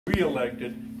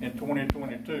re-elected in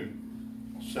 2022.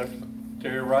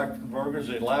 Secretary Reifenberger is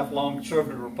a lifelong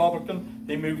conservative Republican.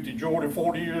 He moved to Georgia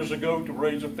 40 years ago to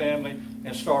raise a family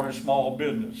and start a small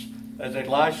business. As a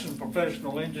licensed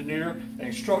professional engineer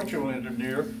and structural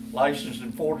engineer, licensed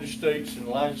in 40 states and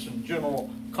licensed general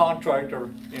contractor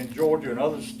in Georgia and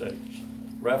other states,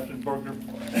 Raffensperger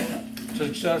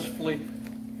successfully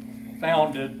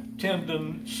founded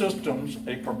Tendon Systems,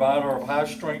 a provider of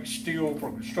high-strength steel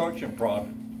for construction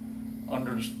projects.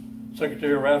 Under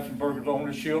Secretary Raffensperger's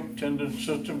ownership, Tendon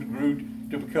Systems grew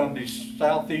to become the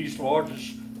Southeast's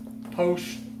largest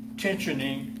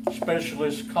post-tensioning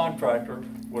specialist contractor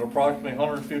with approximately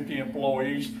 150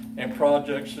 employees and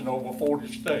projects in over 40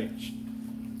 states.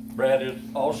 Brad has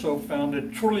also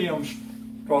founded Trillium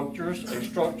Structures, a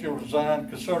structural design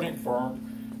consulting firm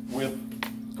with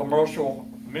commercial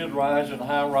mid-rise and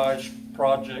high-rise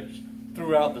projects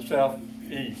throughout the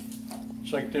Southeast.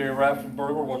 Secretary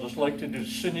Raffensperger was elected to the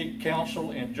City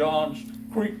Council in Johns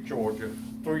Creek, Georgia.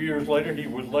 3 years later, he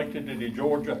was elected to the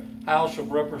Georgia House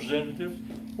of Representatives,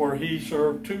 where he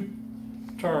served 2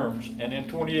 terms, and in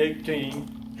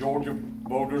 2018, Georgia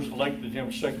voters elected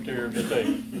him Secretary of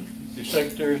State. The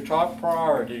Secretary's top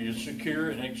priority is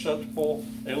secure and acceptable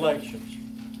elections.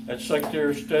 As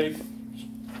Secretary of State,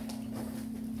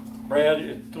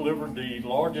 Brad delivered the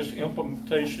largest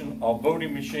implementation of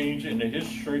voting machines in the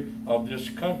history of this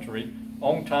country,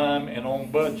 on time and on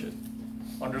budget.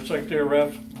 Under Secretary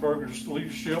Raffensperger's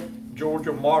leadership,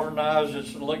 Georgia modernized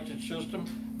its election system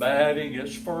by adding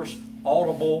its first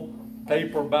audible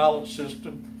paper ballot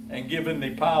system and giving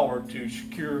the power to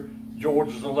secure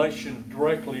Georgia's elections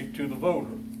directly to the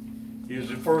voter. He is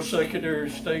the first Secretary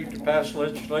of State to pass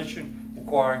legislation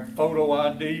requiring photo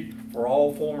ID for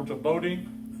all forms of voting,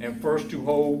 and first to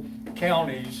hold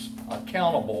counties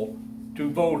accountable to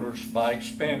voters by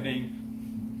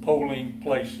expanding polling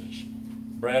places.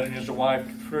 Brad and his wife,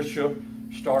 Tricia,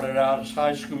 started out as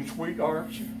high school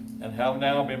sweethearts and have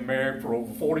now been married for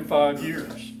over 45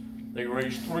 years. They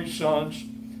raised 3 sons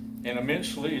and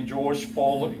immensely enjoy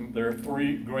spoiling their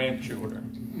 3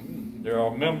 grandchildren. They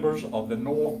are members of the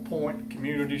North Point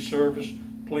Community Service.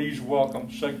 Please welcome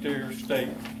Secretary of State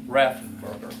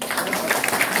Raffensperger.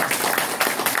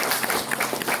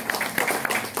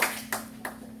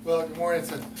 Well, good morning.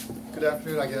 It's a good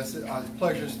afternoon, I guess. It's a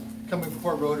pleasure coming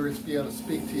before Rotary to be able to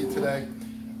speak to you today.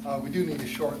 We do need to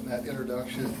shorten that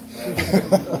introduction.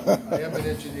 I am an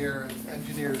engineer, and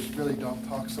engineers really don't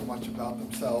talk so much about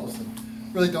themselves and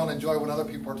really don't enjoy when other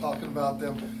people are talking about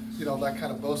them, you know, that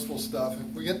kind of boastful stuff. If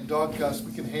we get dog cussed,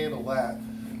 we can handle that.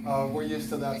 We're used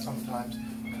to that sometimes.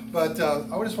 But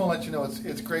I just want to let you know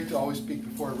it's great to always speak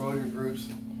before Rotary groups.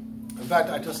 In fact,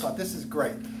 I just thought this is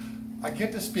great. I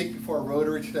get to speak before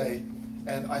Rotary today,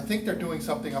 and I think they're doing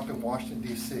something up in Washington,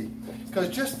 D.C. Because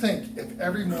just think, if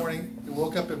every morning you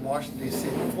woke up in Washington, D.C.,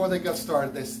 before they got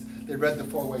started, they read the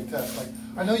 4-way test. Like,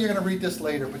 I know you're going to read this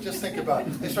later, but just think about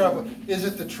it. They start off with, is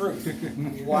it the truth?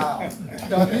 Wow.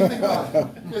 Now, if you think about it,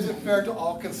 is it fair to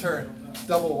all concerned?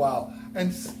 Double wow.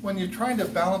 And when you're trying to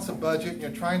balance a budget, and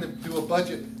you're trying to do a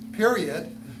budget,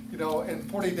 period, you know, in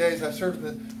 40 days, I served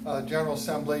in the General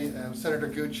Assembly, and Senator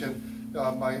Gooch and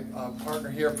my partner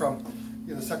here from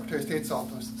the Secretary of State's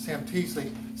office, Sam Teasley.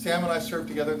 Sam and I served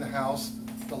together in the House,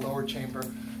 the lower chamber,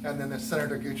 and then the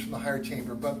Senator Gooch from the higher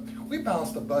chamber. But we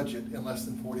balanced the budget in less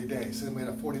than 40 days, and we had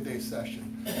a 40-day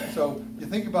session. So you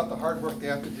think about the hard work they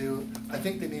have to do. I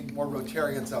think they need more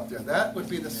Rotarians up there. That would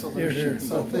be the solution.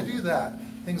 So if they do that,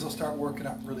 things will start working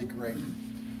out really great.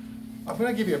 I'm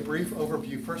going to give you a brief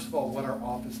overview, first of all, what our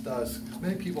office does.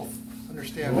 Many people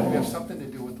understand that we have something to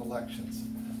do with elections.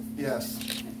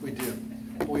 Yes, we do.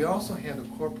 But we also handle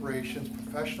corporations,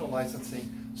 professional licensing,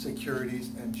 securities,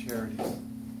 and charities.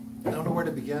 I don't know where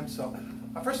to begin, so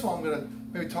first of all, I'm going to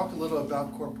maybe talk a little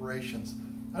about corporations.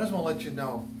 I just want to let you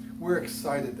know we're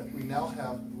excited that we now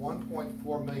have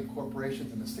 1.4 million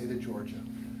corporations in the state of Georgia.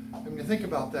 And when you think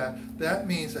about that, that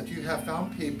means that you have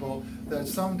found people that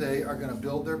someday are going to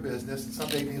build their business and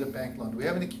someday need a bank loan. Do we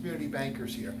have any community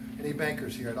bankers here? Any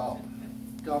bankers here at all?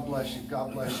 God bless you.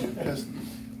 God bless you. Because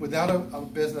without a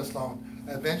business loan,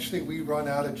 eventually we run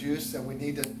out of juice and we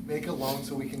need to make a loan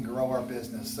so we can grow our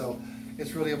business. So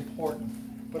it's really important.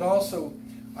 But also,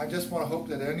 I just want to hope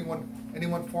that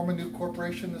anyone form a new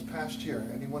corporation this past year,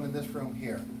 anyone in this room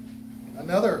here.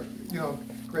 Another,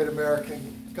 great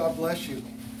American, God bless you.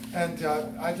 And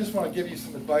I just want to give you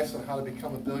some advice on how to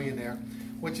become a billionaire.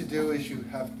 What you do is you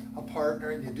have a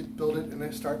partner and you build it and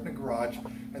they start in a garage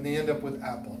and they end up with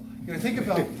Apple. Think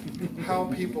about how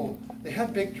people, they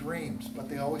have big dreams, but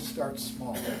they always start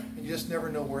small. And you just never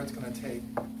know where it's going to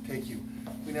take you.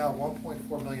 we now have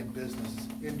 1.4 million businesses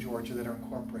in Georgia that are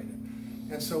incorporated.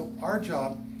 And so our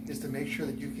job is to make sure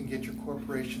that you can get your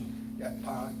corporation,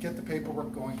 get the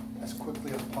paperwork going as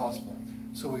quickly as possible.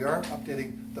 So we are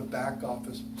updating the back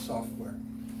office software.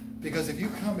 Because if you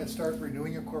come and start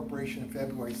renewing your corporation in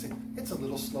February, you say, it's a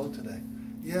little slow today.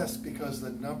 Yes, because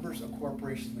the numbers of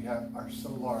corporations we have are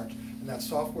so large, and that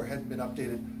software hadn't been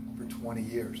updated for 20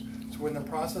 years. So we're in the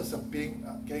process of getting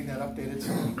that updated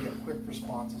so we can get quick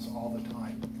responses all the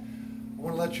time. I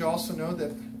want to let you also know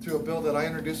that through a bill that I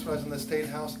introduced when I was in the State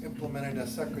House, implemented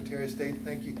as Secretary of State,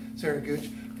 thank you, Senator Gooch,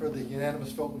 for the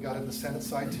unanimous vote we got in the Senate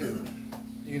side too.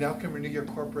 You now can renew your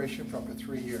corporation for up to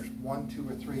 3 years, 1, 2,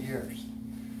 or 3 years.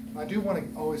 I do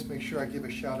want to always make sure I give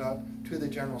a shout out to the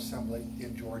General Assembly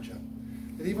in Georgia.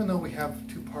 That even though we have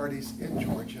 2 parties in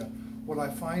Georgia, what I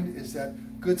find is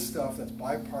that good stuff that's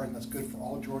bipartisan, that's good for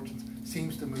all Georgians,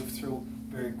 seems to move through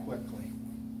very quickly.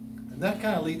 And that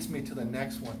kind of leads me to the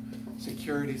next one,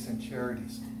 securities and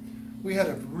charities. We had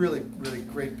a really, really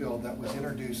great bill that was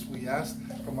introduced. We asked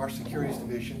from our Securities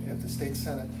Division if the State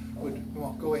Senate would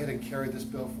go ahead and carry this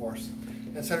bill for us.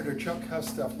 And Senator Chuck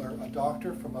Hustetler, a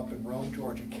doctor from up in Rome,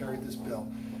 Georgia, carried this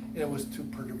bill. And it was to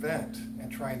prevent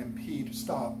and try and impede,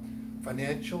 stop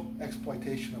financial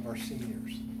exploitation of our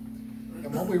seniors.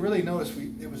 And what we really noticed,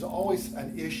 it was always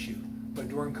an issue, but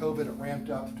during COVID it ramped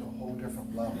up to a whole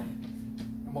different level.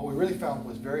 And what we really found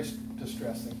was very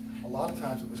distressing. A lot of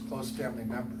times it was close family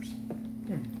members.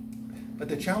 But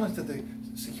the challenge that the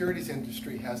securities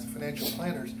industry has, the financial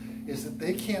planners, is that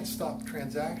they can't stop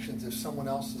transactions if someone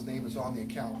else's name is on the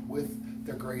account with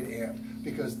their great aunt,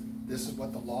 because this is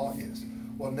what the law is.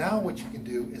 Well, now what you can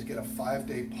do is get a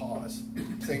 5-day pause.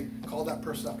 Say, call that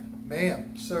person up.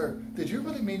 Ma'am, sir, did you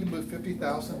really mean to move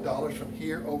 $50,000 from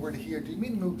here over to here? Do you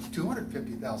mean to move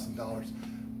 $250,000?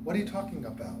 What are you talking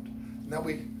about? Now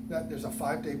there's a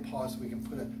 5-day pause. We can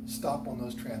put a stop on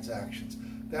those transactions.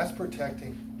 That's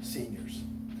protecting seniors.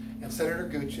 And Senator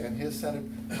Gooch and his Senate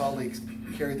colleagues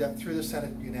carried that through the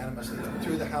Senate unanimously,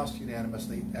 through the House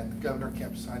unanimously, and Governor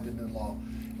Kemp signed it into law.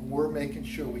 And we're making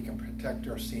sure we can protect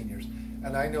our seniors.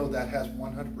 And I know that has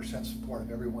 100% support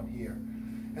of everyone here.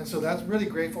 And so that's really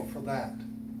grateful for that.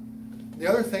 The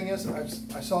other thing is,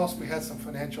 I saw we had some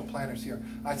financial planners here.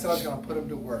 I said I was going to put them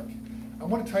to work. I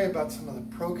want to tell you about some of the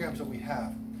programs that we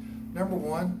have. Number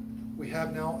one, we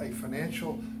have now a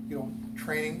financial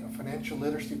training, a financial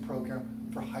literacy program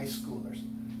for high schoolers.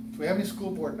 Do we have any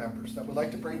school board members that would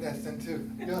like to bring that into?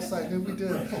 Yes, I knew we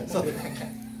did.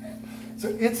 So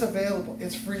it's available.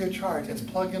 It's free of charge. It's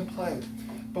plug and play.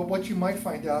 But what you might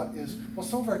find out is, well,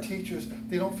 some of our teachers,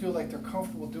 they don't feel like they're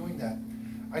comfortable doing that.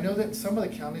 I know that in some of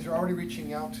the counties are already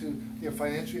reaching out to the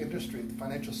financial industry, the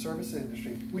financial services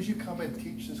industry. Would you come and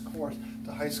teach this course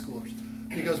to high schoolers?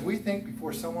 Because we think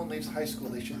before someone leaves high school,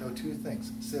 they should know 2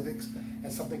 things, civics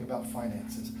and something about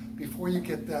finances. Before you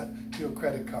get that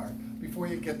credit card, before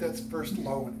you get that first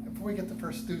loan, before you get the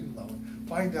first student loan,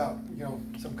 find out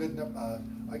some good,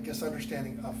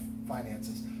 understanding of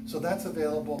finances. So that's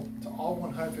available to all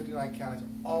 159 counties,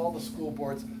 all the school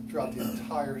boards throughout the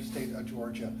entire state of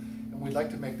Georgia. And we'd like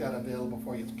to make that available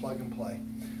for you. It's plug and play.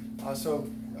 So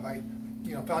if I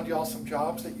found you all some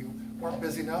jobs that you weren't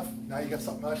busy enough, now you got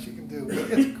something else you can do.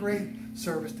 It's a great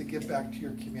service to give back to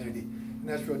your community. And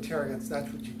as Rotarians,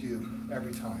 that's what you do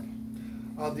every time.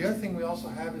 The other thing we also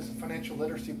have is a financial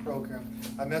literacy program.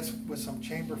 I met with some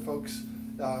chamber folks.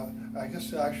 I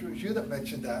guess actually it was you that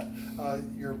mentioned that.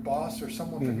 Your boss or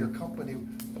someone from your company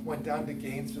went down to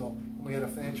Gainesville, and we had a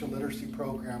financial literacy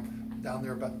program down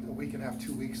there about a week and a half,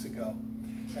 2 weeks ago.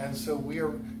 And so we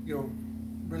are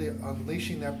really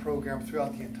unleashing that program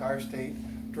throughout the entire state.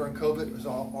 During COVID, it was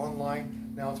all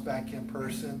online. Now it's back in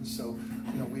person. So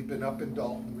we've been up in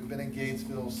Dalton, we've been in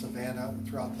Gainesville, Savannah,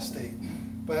 throughout the state.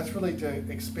 But that's really to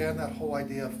expand that whole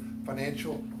idea of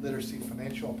financial literacy,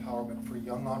 financial empowerment for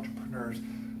young entrepreneurs.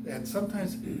 And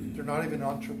sometimes they're not even an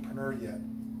entrepreneur yet.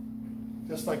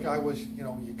 Just like I was,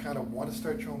 you kind of want to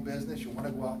start your own business, you want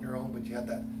to go out on your own, but you have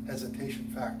that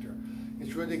hesitation factor.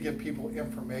 It's really to give people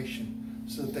information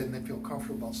so that then they feel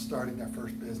comfortable about starting their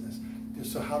first business.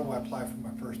 So how do I apply for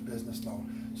my first business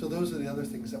loan? So those are the other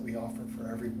things that we offer for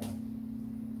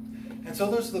everyone. And so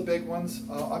those are the big ones.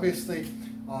 Obviously,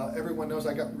 everyone knows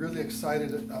I got really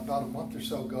excited about a month or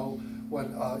so ago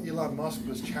when Elon Musk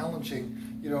was challenging,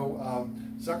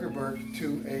 Zuckerberg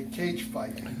to a cage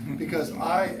fight, because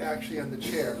I actually am the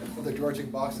chair of the Georgia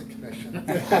Boxing Commission.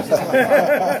 Because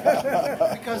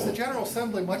the General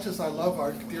Assembly, much as I love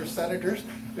our dear senators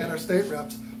and our state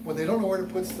reps, when they don't know where to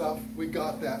put stuff, we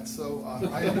got that. So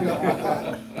I ended up with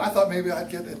that. I thought maybe I'd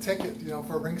get a ticket,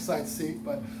 for a ringside seat,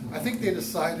 but I think they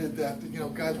decided that, a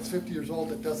guy that's 50 years old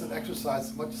that doesn't exercise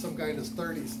as much as some guy in his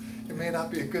 30s, it may not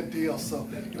be a good deal. So,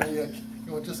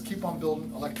 just keep on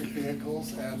building electric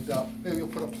vehicles, and maybe you'll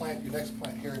put your next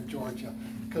plant here in Georgia,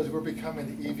 because we're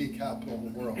becoming the EV capital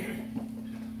of the world.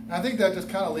 And I think that just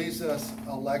kind of leaves us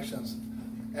elections.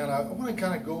 And I want to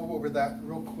kind of go over that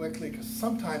real quickly, because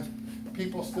sometimes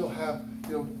people still have,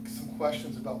 some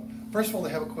questions about, first of all, they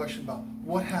have a question about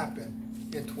what happened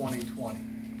in 2020.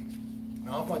 And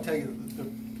I want to tell you, the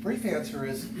brief answer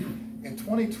is, in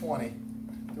 2020,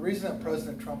 the reason that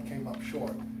President Trump came up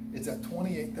short is that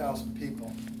 28,000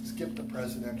 people skipped the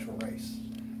presidential race,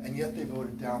 and yet they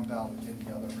voted down ballot in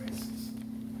the other races.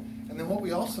 And then what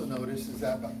we also noticed is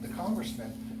that the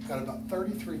congressmen got about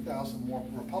 33,000 more,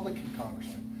 Republican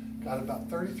congressmen got about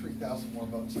 33,000 more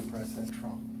votes than President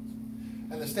Trump.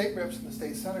 And the state reps and the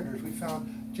state senators, we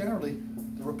found generally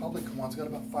the Republican ones got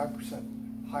about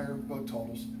 5% higher vote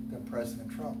totals than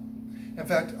President Trump. In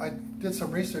fact, I did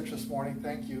some research this morning,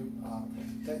 thank you,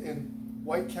 that in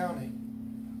White County,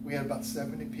 we had about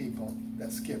 70 people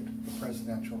that skipped the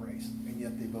presidential race, and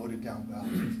yet they voted down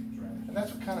ballot. And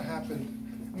that's what kind of happened.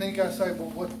 And then you got to say, well,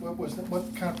 what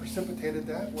kind of precipitated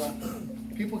that? Well,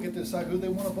 people get to decide who they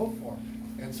want to vote for.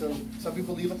 And so some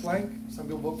people leave it blank, some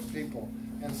people vote for people.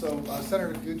 And so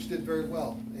Senator Gooch did very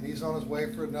well, and he's on his way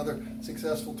for another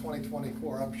successful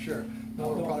 2024, I'm sure.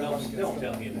 Don't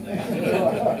tell him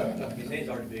that. His head's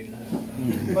already big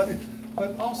enough.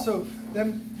 But also,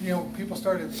 then, people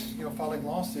started, filing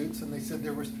lawsuits, and they said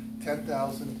there was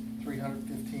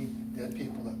 10,315 dead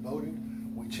people that voted.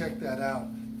 We checked that out.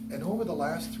 And over the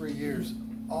last 3 years,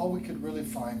 all we could really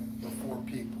find were 4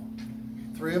 people.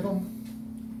 3 of them,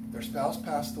 their spouse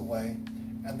passed away,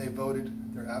 and they voted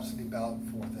their absentee ballot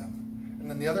for them. And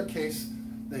in the other case,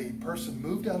 the person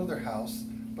moved out of their house,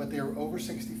 but they were over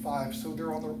 65, so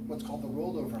they're on what's called the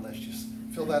rollover list. You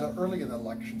fill that out early in the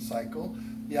election cycle.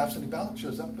 The absentee ballot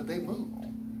shows up, but they moved.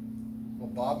 Well,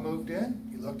 Bob moved in,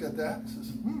 he looked at that and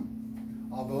says,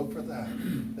 I'll vote for that.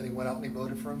 Then he went out and he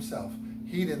voted for himself.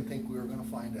 He didn't think we were going to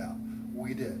find out.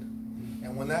 We did.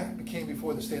 And when that came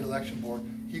before the state election board,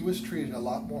 he was treated a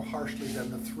lot more harshly than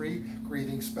the 3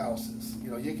 grieving spouses.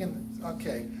 You can,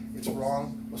 okay, it's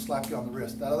wrong, we'll slap you on the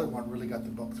wrist. That other one really got the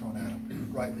book thrown at him,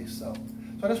 rightly so.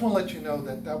 So I just want to let you know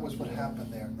that that was what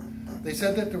happened there. They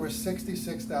said that there were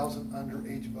 66,000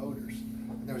 underage voters,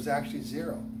 and there was actually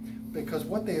 0. Because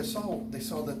what they saw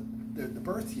that the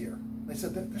birth year. They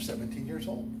said that they're 17 years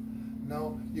old.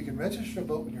 No, you can register to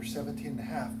vote when you're 17 and a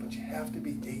half, but you have to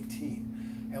be 18.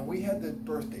 And we had the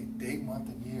birthday, day, month,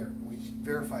 and year. We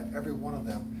verified every one of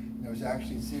them, and there was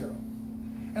actually 0.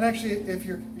 And actually, if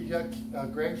you got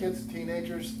grandkids,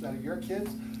 teenagers that are your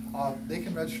kids, they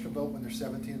can register to vote when they're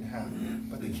 17 and a half,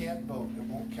 but they can't vote. It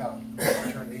won't count until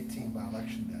they turn 18 by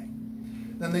election day.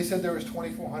 Then they said there was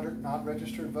 2,400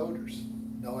 non-registered voters.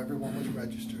 No, everyone was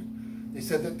registered. They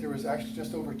said that there was actually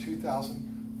just over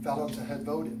 2,000 felons that had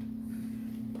voted.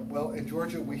 Well, in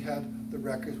Georgia, we had the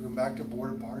records. We went back to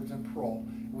Board of Pardons and Parole,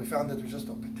 and we found that there's just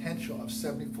a potential of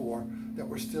 74 that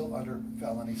were still under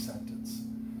felony sentence.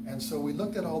 And so we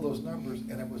looked at all those numbers,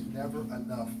 and it was never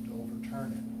enough to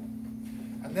overturn it.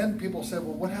 And then people said,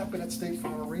 well, what happened at State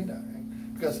Farm Arena?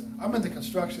 And because I'm in the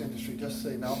construction industry, just to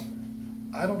say, no,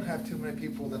 I don't have too many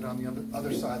people that are on the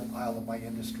other side of the aisle of my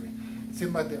industry. It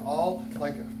seemed like they all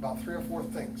like about 3 or 4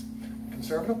 things: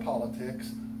 conservative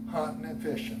politics, hunting and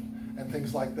fishing, and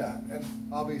things like that. And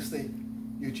obviously,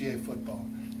 UGA football.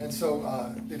 And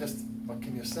so they just, what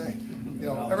can you say?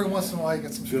 Every once in a while you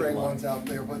get some stray ones out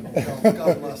there, but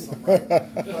God bless them. Right?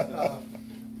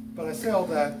 But I say all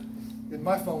that, and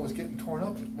my phone was getting torn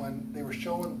up when they were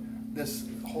showing this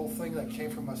whole thing that came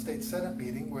from a state senate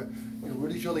meeting where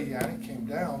Rudy Giuliani came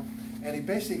down, and he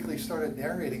basically started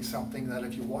narrating something that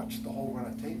if you watched the whole run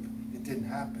of tape, it didn't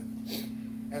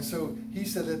happen. And so he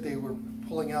said that they were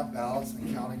pulling out ballots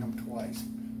and counting them twice.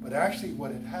 But actually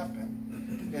what had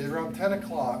happened is around 10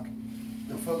 o'clock,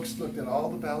 the folks looked at all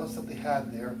the ballots that they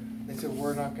had there. They said,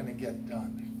 we're not going to get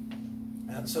done.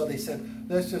 And so they said,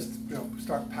 let's just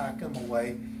start packing them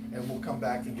away, and we'll come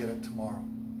back and get it tomorrow.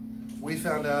 We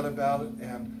found out about it,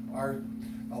 and our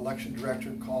election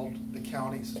director called the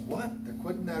county. He said, what? They're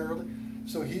quitting that early?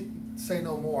 So he say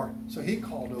no more. So he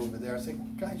called over there and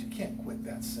said, guys, you can't quit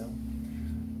that soon.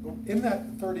 In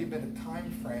that 30-minute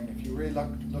time frame, if you really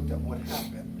looked at what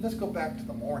happened, let's go back to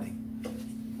the morning,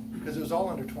 because it was all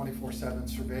under 24/7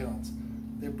 surveillance.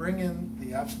 They bring in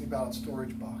the absentee ballot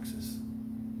storage boxes,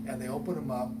 and they open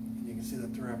them up, and you can see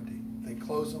that they're empty. They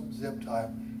close them, zip tie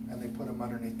them, and they put them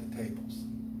underneath the tables.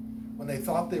 When they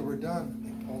thought they were done,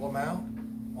 they pulled them out,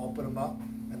 opened them up,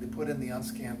 and they put in the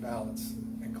unscanned ballots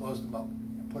and closed them up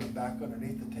and put them back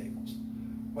underneath the tables.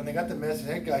 When they got the message,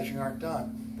 hey guys, you aren't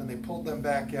done, then they pulled them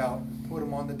back out, put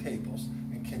them on the tables,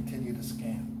 and continued to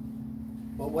scan.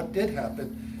 But what did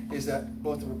happen is that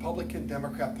both the Republican,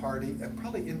 Democrat Party, and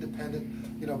probably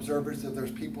independent, observers, that there's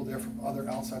people there from other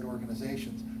outside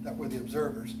organizations that were the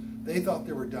observers, they thought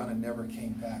they were done and never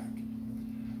came back.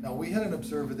 Now, we had an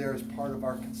observer there as part of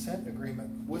our consent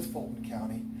agreement with Fulton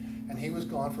County, and he was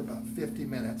gone for about 50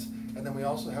 minutes. And then we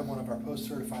also have one of our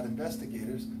post-certified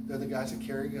investigators. They're the guys that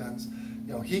carry guns.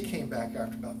 He came back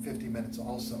after about 50 minutes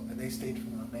also, and they stayed for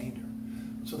the remainder.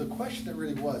 So the question that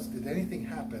really was, did anything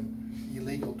happen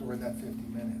illegal during that 50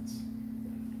 minutes?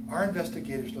 Our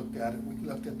investigators looked at it. We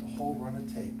looked at the whole run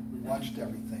of tape. We watched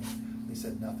everything. They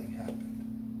said nothing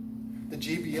happened. The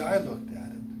GBI looked at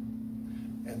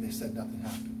it, and they said nothing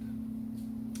happened.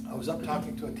 I was up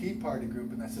talking to a Tea Party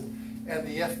group, and I said, and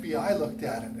the FBI looked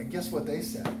at it, and guess what they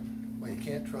said? Well, you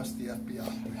can't trust the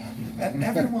FBI. And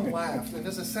everyone laughed, and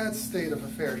it's a sad state of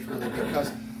affairs, really, because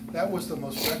that was the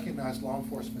most recognized law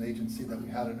enforcement agency that we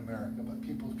had in America, but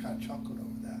people kind of chuckled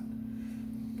over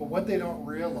that. But what they don't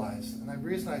realize, and the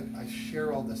reason I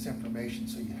share all this information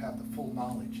so you have the full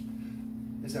knowledge,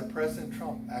 is that President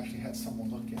Trump actually had someone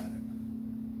look at it.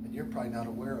 And you're probably not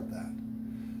aware of that.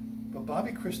 But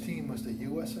Bobby Christine was the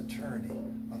U.S. Attorney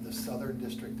of the Southern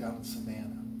District down in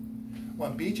Savannah.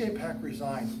 When B.J. Pack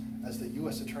resigned as the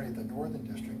U.S. Attorney of the Northern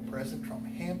District, President Trump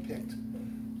handpicked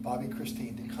Bobby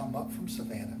Christine to come up from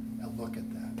Savannah and look at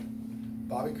that.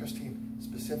 Bobby Christine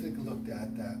specifically looked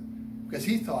at that because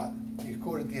he thought, he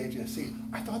quoted the AJSC,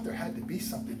 I thought there had to be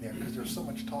something there because there was so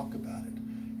much talk about it.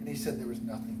 And he said there was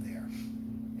nothing there.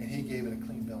 And he gave it a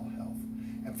clean bill of health.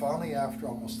 And finally, after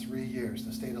almost 3 years,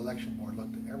 the state election board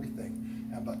looked at everything.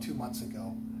 And about 2 months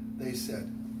ago, they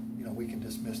said, we can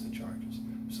dismiss the charges.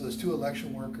 So those 2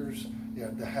 election workers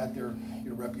that had their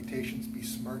reputations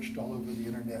besmirched all over the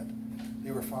internet,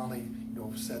 they were finally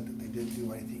said that they didn't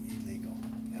do anything illegal.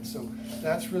 And so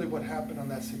that's really what happened on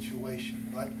that situation.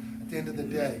 But at the end of the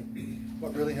day,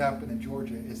 what really happened in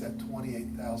Georgia is that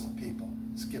 28,000 people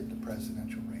skipped the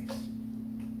presidential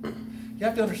race. You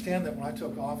have to understand that when I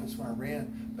took office, when I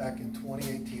ran back in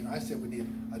 2018, I said we need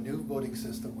a new voting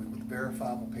system with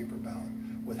verifiable paper ballot.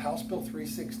 With House Bill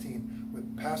 316, we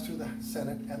passed through the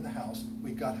Senate and the House,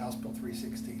 we got House Bill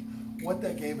 316. What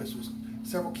that gave us was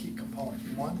several key components.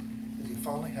 One is we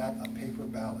finally had a paper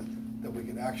ballot that we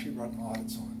could actually run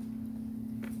audits on.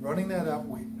 Running that up,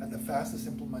 we had the fastest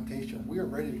implementation. We were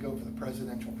ready to go for the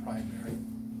presidential primary.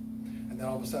 And then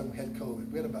all of a sudden we had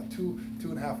COVID. We had about two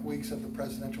and a half weeks of the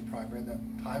presidential primary and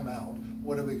then time out.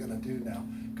 What are we going to do now?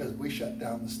 Because we shut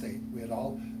down the state. We had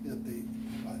all the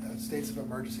states of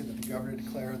emergency that the governor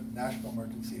declared, national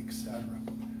emergency, etc.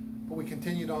 But we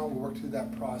continued on. We worked through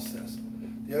that process.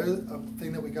 The other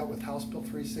thing that we got with House Bill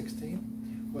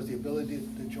 316 was the ability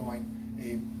to join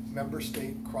a member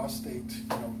state, cross-state,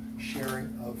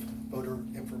 sharing of voter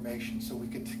information, so we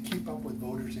could keep up with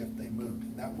voters if they moved.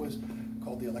 And that was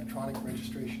called the Electronic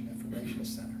Registration Information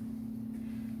Center.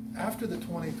 After the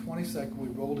 2020 cycle, we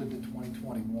rolled into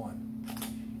 2021.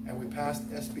 And we passed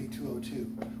SB 202,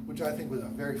 which I think was a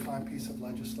very fine piece of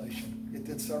legislation. It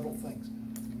did several things.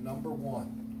 Number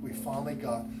one, we finally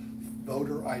got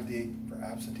voter ID for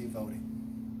absentee voting.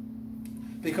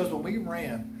 Because when we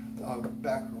ran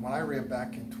when I ran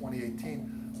back in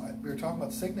 2018, we were talking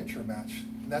about signature match,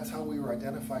 and that's how we were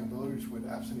identifying voters with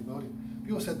absentee voting.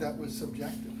 People said that was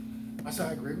subjective. I said,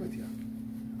 I agree with you.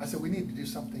 I said, we need to do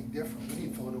something different. We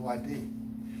need photo ID.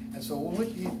 And so what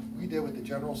we did with the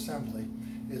General Assembly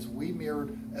is we mirrored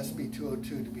SB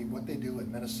 202 to be what they do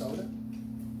in Minnesota,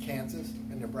 Kansas,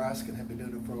 and Nebraska, and have been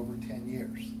doing it for over 10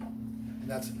 years. And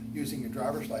that's using your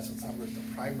driver's license number as the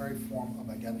primary form of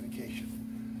identification.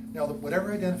 Now,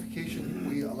 whatever identification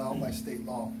we allow by state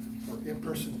law for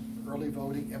in-person early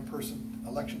voting, in-person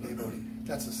election day voting,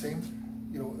 that's the same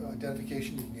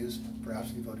identification you can use for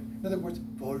absentee voting. In other words,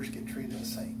 voters get treated the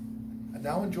same. And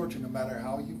now in Georgia, no matter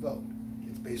how you vote,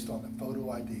 it's based on the photo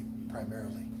ID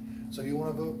primarily. So you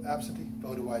want to vote absentee?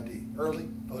 Photo ID. Early?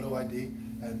 Photo ID.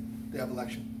 And they have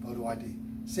election? Photo ID.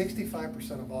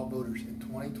 65% of all voters in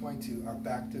 2022 are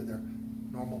back to their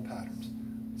normal patterns.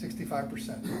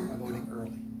 65% are voting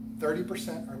early.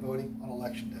 30% are voting on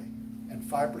election day. And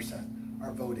 5%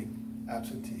 are voting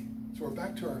absentee. So we're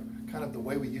back to our kind of the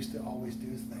way we used to always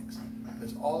do things.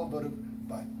 It's all voted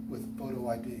with photo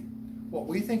ID. What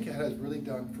we think it has really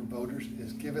done for voters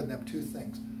is given them 2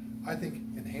 things. I think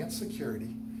enhanced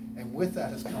security, and with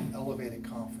that has come elevated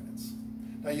confidence.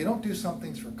 Now, you don't do some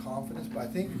things for confidence, but I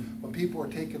think when people are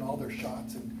taking all their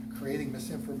shots and creating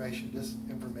misinformation,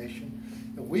 disinformation.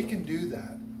 If we can do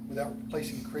that without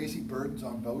placing crazy burdens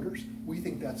on voters, we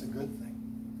think that's a good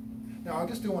thing. Now, I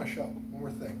just do want to show one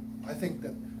more thing. I think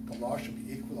that the law should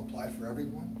be equal applied for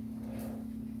everyone.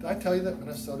 Did I tell you that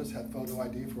Minnesota's had photo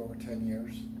ID for over 10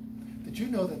 years? Did you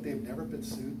know that they've never been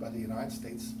sued by the United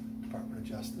States Department of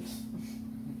Justice?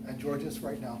 And Georgia's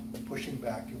right now pushing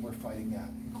back, and we're fighting that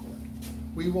in court.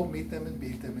 We will meet them and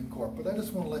beat them in court, but I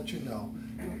just want to let you know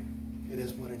it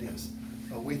is what it is.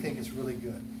 But we think it's really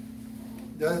good.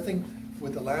 The other thing,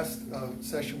 with the last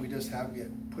session we just had, we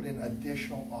had put in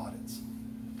additional audits.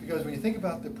 Because when you think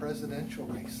about the presidential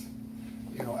race,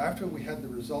 you know, after we had the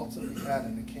results that we had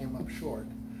and it came up short,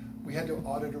 we had to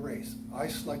audit a race. I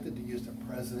selected to use the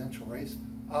presidential race,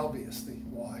 obviously.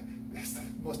 Why? It's the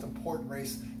most important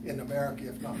race in America,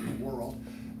 if not in the world,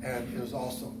 and it was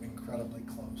also incredibly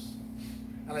close.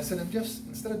 And I said,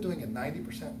 instead of doing a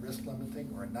 90% risk limiting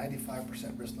or a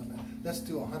 95% risk limit, let's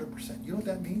do 100%. You know what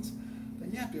that means?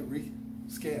 That you have to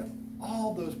rescan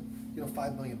all those,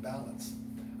 5 million ballots.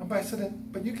 And I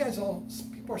said, but you guys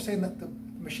people are saying that the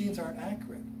machines aren't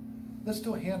accurate. Let's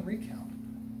do a hand recount.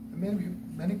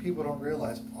 And many people don't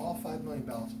realize all 5 million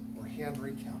ballots were hand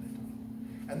recounted.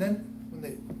 And then when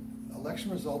the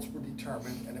election results were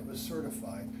determined and it was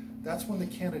certified, that's when the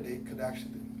candidate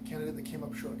that came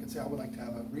up short could say, I would like to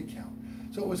have a recount.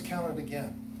 So it was counted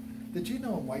again. Did you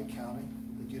know in White County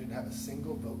that you didn't have a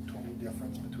single vote total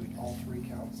difference between all 3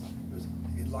 counts?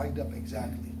 It lined up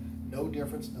exactly. No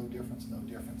difference, no difference, no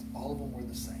difference. All of them were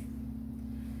the same.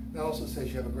 That also says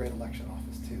you have a great election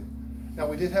office too. Now,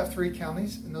 we did have 3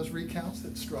 counties in those recounts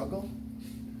that struggled.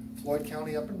 Floyd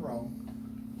County up in Rome,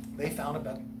 they found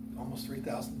about almost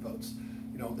 3,000 votes,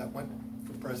 that went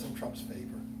for President Trump's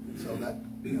favor. So that,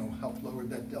 helped lower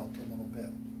that delta a little bit.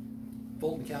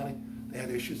 Fulton County, they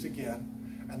had issues again,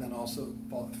 and then also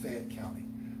Fayette County.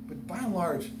 But by and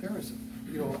large, there was,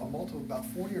 a multiple, about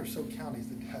 40 or so counties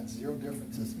that had 0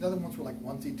 differences. The other ones were like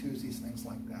onesie, twosies, things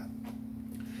like that.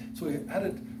 So we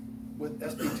added, with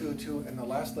SB 202 and the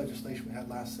last legislation we had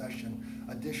last session,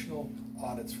 additional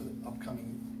audits for the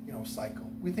upcoming cycle.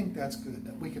 We think that's good,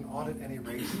 that we can audit any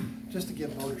race just to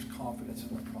give voters confidence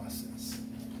in the process.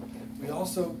 We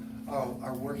also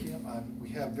are working on, we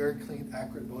have very clean,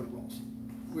 accurate voter rolls.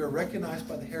 We are recognized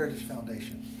by the Heritage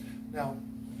Foundation. Now,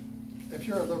 if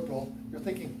you're a liberal, you're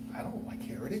thinking, I don't like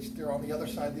Heritage. They're on the other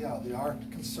side of the aisle. They are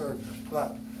conservative,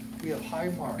 but we have high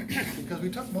marks because we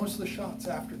took most of the shots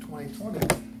after 2020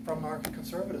 from our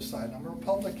conservative side. I'm a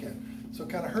Republican, so it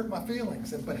kind of hurt my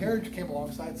feelings. But Heritage came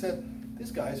alongside and said,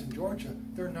 these guys in Georgia,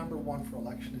 they're #1 for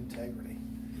election integrity.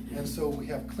 And so we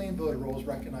have clean voter rolls,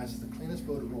 recognized as the cleanest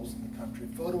voter rolls in the country,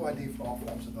 photo ID for all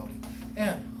forms of voting.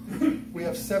 And we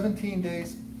have 17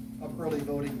 days of early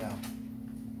voting now.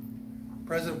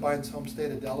 President Biden's home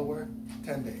state of Delaware,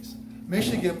 10 days.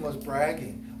 Michigan was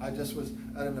bragging. I just was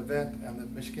at an event and the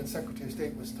Michigan Secretary of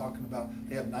State was talking about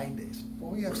they have 9 days.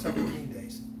 Well, we have 17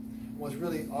 days. What's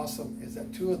really awesome is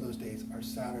that 2 of those days are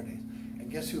Saturdays. And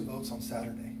guess who votes on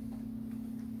Saturday?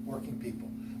 Working people.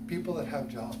 People that have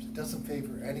jobs. It doesn't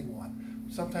favor anyone.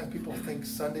 Sometimes people think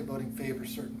Sunday voting favors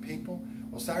certain people.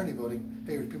 Well, Saturday voting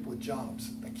favors people with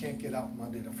jobs that can't get out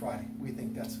Monday to Friday. We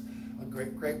think that's a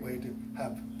great way to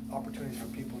have opportunities for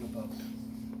people to vote.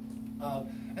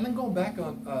 And then going back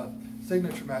on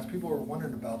signature match, people were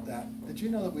wondering about that. Did you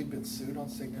know that we've been sued on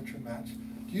signature match?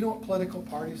 Do you know what political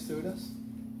parties sued us?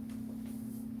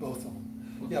 Both of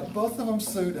them. Yeah, both of them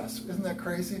sued us. Isn't that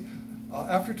crazy?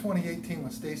 After 2018,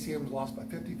 when Stacey Abrams lost by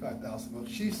 55,000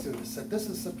 votes, she sued us, said this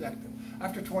is subjective.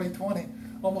 After 2020,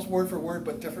 almost word for word,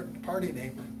 but different party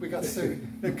name, we got sued.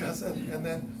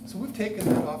 So we've taken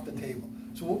that off the table.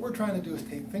 So what we're trying to do is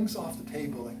take things off the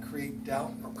table that create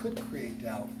doubt or could create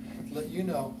doubt to let you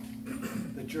know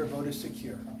that your vote is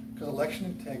secure. Because election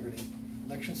integrity,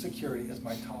 election security is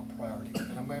my top priority.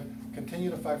 And I'm going to continue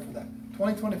to fight for that.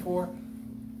 2024,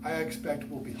 I expect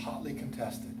will be hotly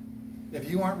contested. If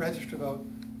you aren't registered to vote,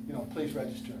 please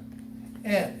register.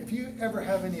 And if you ever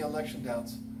have any election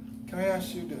doubts, can I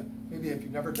ask you to, maybe if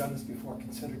you've never done this before,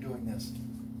 consider doing this.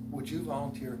 Would you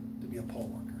volunteer to be a poll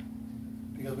worker?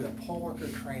 Because we have poll worker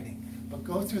training. But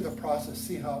go through the process,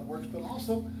 see how it works. But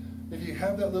also, if you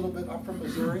have that little bit, I'm from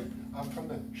Missouri, I'm from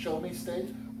the show me state,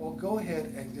 well, go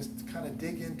ahead and just kind of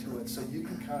dig into it so you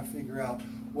can kind of figure out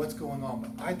what's going on.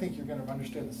 But I think you're going to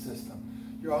understand the system.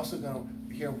 You're also going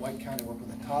to, here in White County, work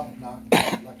with a top-notch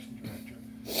election director.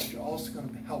 You're also going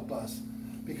to help us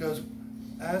because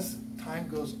as time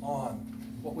goes on,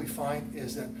 what we find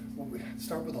is that we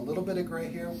start with a little bit of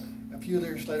gray hair, a few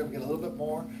years later we get a little bit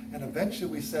more, and eventually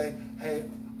we say, hey,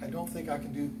 I don't think I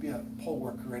can be a poll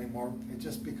worker anymore. It's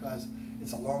just because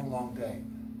it's a long, long day.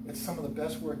 It's some of the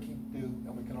best work you can do,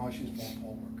 and we can always use more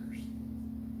poll workers.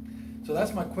 So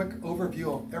that's my quick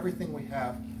overview of everything we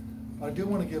have. But I do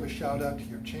want to give a shout out to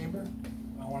your chamber.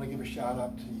 I want to give a shout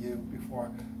out to you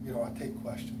before I take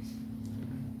questions,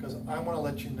 because I want to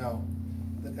let you know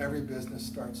that every business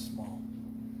starts small,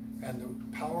 and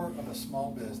the power of a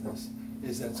small business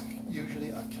is that it's usually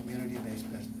a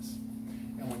community-based business.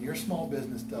 And when your small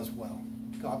business does well,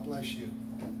 God bless you,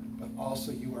 but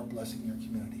also you are blessing your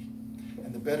community.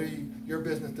 And the better your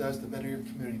business does, the better your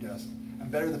community does, and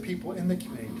better the people in the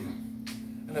community do.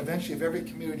 And eventually, if every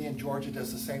community in Georgia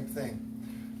does the same thing,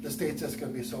 the state's just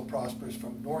going to be so prosperous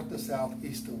from north to south,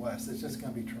 east to west. It's just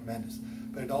going to be tremendous.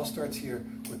 But it all starts here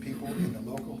with people in the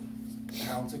local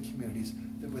towns and communities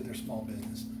with their small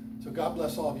business. So God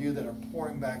bless all of you that are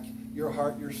pouring back your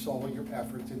heart, your soul, your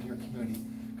efforts into your community,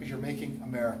 because you're making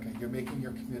America, you're making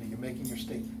your community, you're making your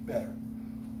state better.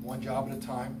 One job at a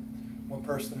time, one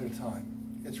person at a time.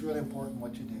 It's really important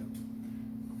what you do.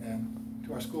 And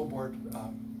to our school board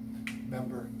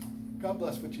member, God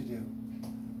bless what you do.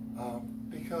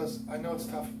 Because I know it's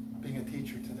tough being a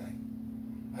teacher today.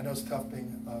 I know it's tough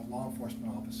being a law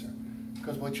enforcement officer,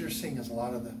 because what you're seeing is a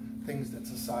lot of the things that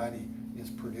society is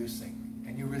producing.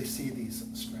 And you really see these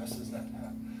stresses that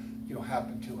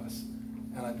happen to us.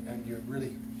 And you're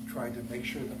really trying to make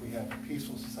sure that we have a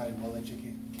peaceful society,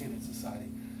 well-educated society.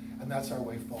 And that's our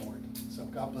way forward. So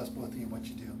God bless both of you, what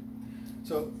you do.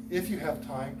 So if you have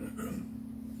time.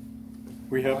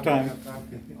 We have time.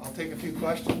 I'll take a few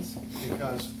questions,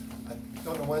 because I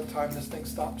don't know what time this thing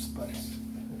stops, but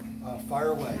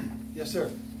fire away. Yes,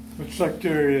 sir. Mr.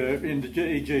 Secretary, in the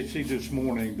AJC this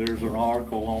morning, there's an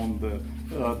article on the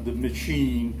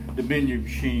Dominion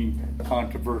machine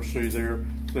controversy there.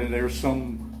 There's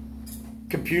some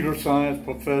computer science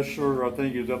professor, I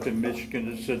think he was up in Michigan,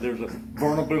 that said there's a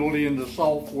vulnerability in the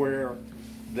software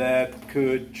that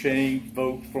could change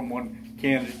votes from one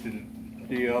candidate to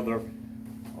the other.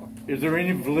 Is there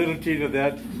any validity to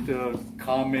that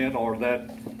comment or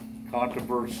that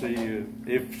controversy?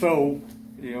 If so,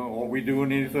 are we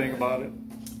doing anything about it?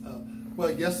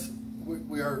 Well, yes,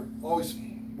 we are always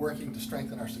working to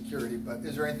strengthen our security, but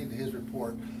is there anything to his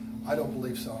report? I don't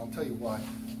believe so. I'll tell you why.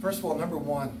 First of all, number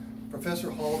one,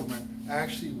 Professor Haldeman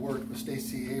actually worked with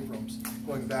Stacey Abrams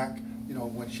going back,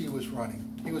 when she was running.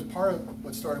 He was part of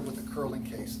what started with the curling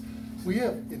case. We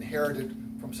have inherited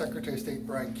from Secretary of State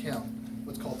Brian Kemp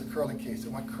what's called the curling case.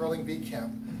 It went curling v.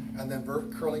 Kemp, and then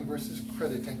curling versus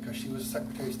Crediton, because she was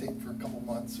Secretary of State for a couple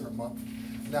months or a month.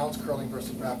 Now it's curling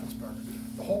versus Raffensperger.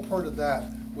 The whole part of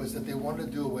that was that they wanted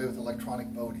to do away with electronic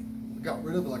voting. We got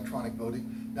rid of electronic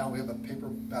voting. Now we have a paper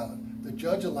ballot. The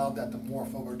judge allowed that to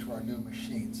morph over to our new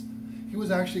machines. He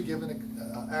was actually given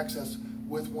access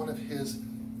with one of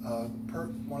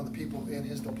the people in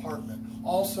his department,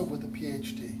 also with a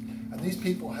PhD. And these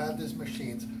people had these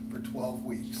machines for 12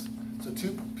 weeks. So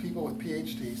 2 people with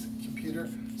PhDs, computer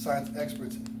science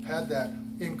experts, had that,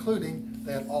 including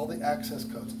they had all the access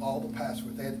codes, all the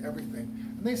passwords, they had everything.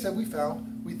 And they said, we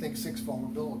think 6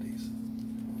 vulnerabilities.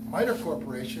 MITRE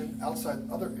Corporation, outside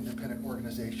other independent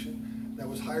organization that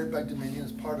was hired by Dominion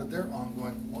as part of their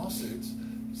ongoing lawsuits,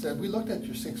 said, we looked at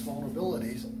your 6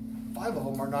 vulnerabilities, 5 of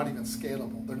them are not even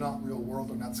scalable. They're not real world,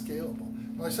 they're not scalable.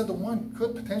 And I said the one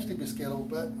could potentially be scalable,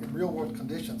 but in real world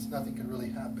conditions, nothing can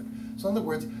really happen. So in other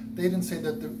words, they didn't say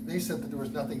that, they said that there was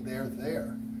nothing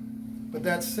there. But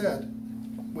that said,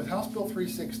 with House Bill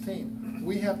 316,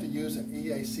 we have to use an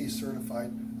EAC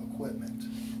certified equipment.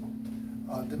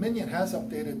 Dominion has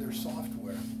updated their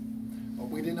software, but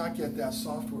we did not get that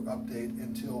software update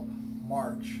until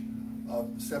March of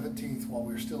 17th, while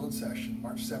we were still in session,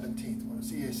 March 17th, when it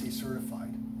was EAC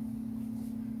certified.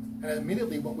 And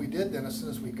immediately what we did then, as soon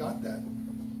as we got that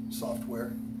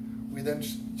software, we then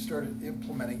started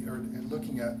implementing or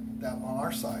looking at that on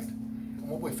our side. And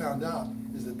what we found out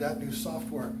is that that new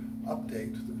software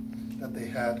update that they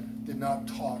had did not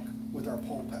talk with our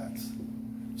poll pads.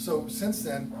 So since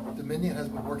then, Dominion has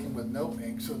been working with No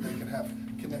Ink so they can have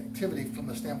connectivity from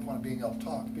the standpoint of being able to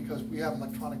talk, because we have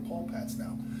electronic poll pads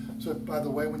now. So by the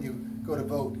way, when you go to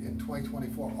vote in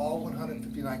 2024, all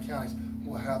 159 counties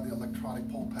will have the electronic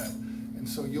poll pad. And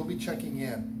so you'll be checking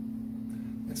in.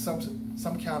 In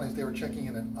some counties, they were checking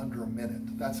in under a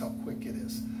minute. That's how quick it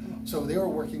is. So they were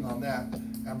working on that.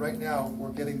 And right now,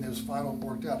 we're getting those final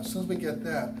worked out. As soon as we get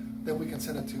that, then we can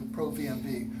send it to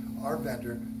ProVMV, our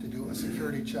vendor, to do a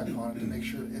security check on it to make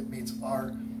sure it meets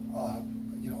our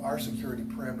security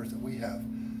parameters that we have.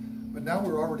 But now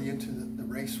we're already into the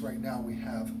race right now we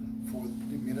have for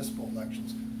the municipal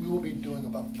elections. We will be doing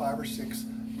about 5 or 6,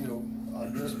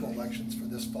 municipal elections for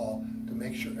this fall to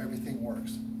make sure everything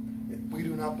works. We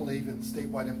do not believe in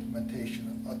statewide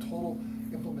implementation. A total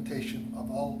implementation of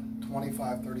all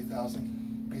 25,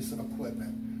 30,000 pieces of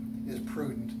equipment is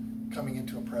prudent coming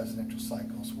into a presidential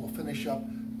cycle. So we'll finish up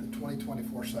the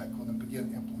 2024 cycle and then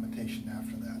begin implementation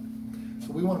after that.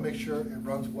 So we want to make sure it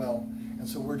runs well, and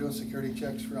so we're doing security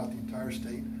checks throughout the entire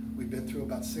state. We've been through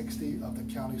about 60 of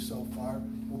the counties so far.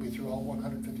 We'll be through all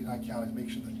 159 counties, make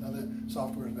sure that none of the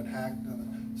software has been hacked, none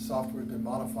of the software has been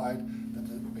modified, that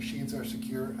the machines are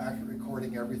secure, accurate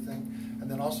recording everything, and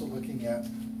then also looking at,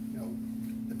 you know,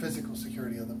 the physical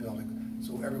security of the building,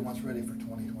 so everyone's ready for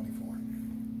 2024.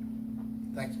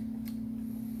 Thank you.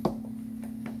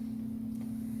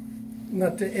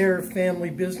 Not to air family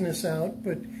business out,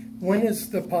 but when is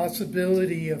the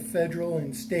possibility of federal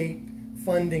and state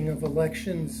funding of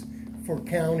elections for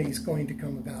counties going to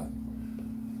come about?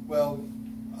 Well,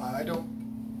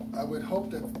 I would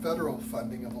hope that federal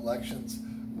funding of elections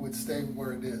would stay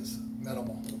where it is,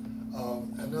 minimal.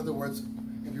 In other words,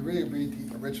 if you really read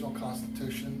the original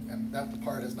Constitution, and that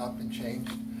part has not been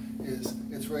changed,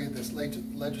 it's really this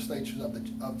legislature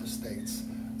of the states.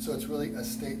 So it's really a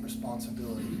state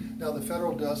responsibility. Now the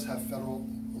federal does have federal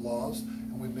laws,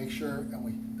 and we make sure,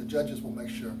 and the judges will make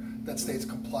sure that states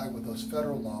comply with those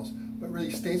federal laws. But really,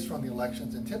 states run the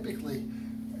elections, and typically,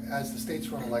 as the states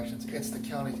run elections, it's the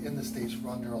counties in the states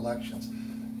run their elections.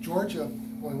 Georgia,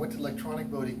 when we went to electronic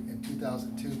voting in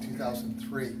 2002,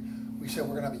 2003, we said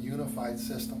we're going to have a unified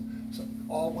system. So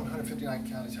all 159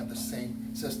 counties have the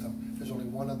same system. There's only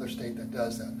one other state that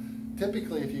does that.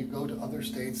 Typically, if you go to other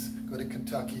states, go to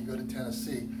Kentucky, go to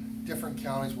Tennessee, different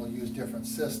counties will use different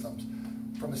systems.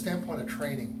 From the standpoint of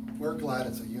training, we're glad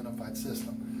it's a unified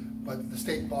system. But the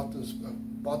state bought the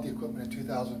equipment in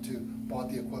 2002, bought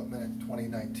the equipment in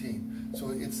 2019.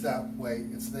 So it's that way,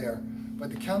 it's there.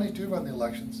 But the counties do run the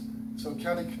elections. So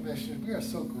county commissioners, we are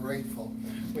so grateful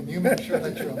when you make sure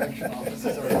that your election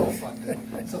offices are well funded.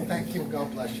 So thank you,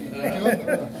 God bless you.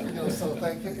 So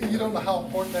thank you. You don't know how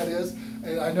important that is.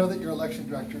 And I know that your election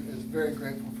director is very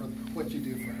grateful for what you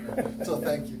do for her. So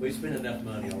thank you. We spent enough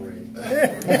money already.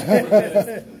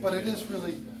 But it is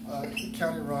really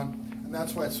county run, and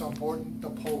that's why it's so important. The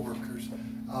poll workers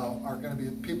are going to be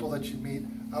people that you meet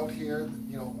out here,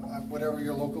 you know, whatever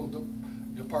your local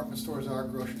department stores are,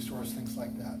 grocery stores, things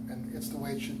like that. And it's the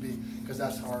way it should be, because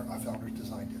that's how our founders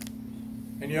designed it.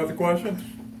 Any other questions?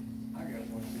 I got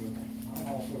one too. I'm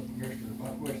also a commissioner. My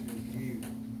question is to you.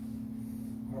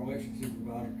 Our election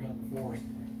supervisor come before us,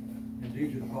 and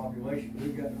due to the population,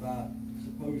 we've got about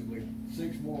supposedly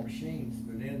 6 more machines.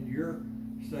 But in your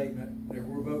statement that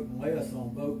we're voting less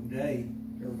on voting day,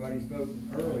 everybody's voting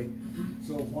early.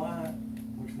 So why,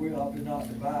 which we opted not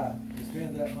to buy, to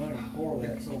spend that money for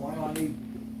that? So why do I need,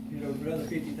 you know, another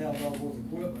 $50,000 worth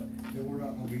of equipment that we're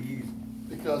not going to be using?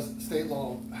 Because state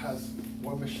law has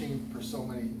 1 machine per so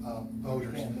many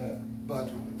voters.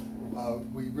 But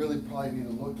we really probably need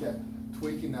to look at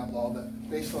tweaking that law, that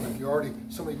based on if you already,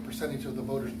 so many percentage of the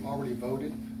voters already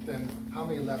voted, then how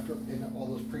many left in all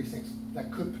those precincts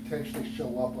that could potentially show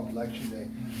up on election day,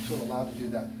 so allowed to do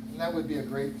that. And that would be a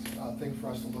great thing for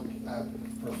us to look at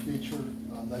for future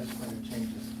legislative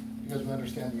changes, because we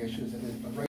understand the issues it is. But right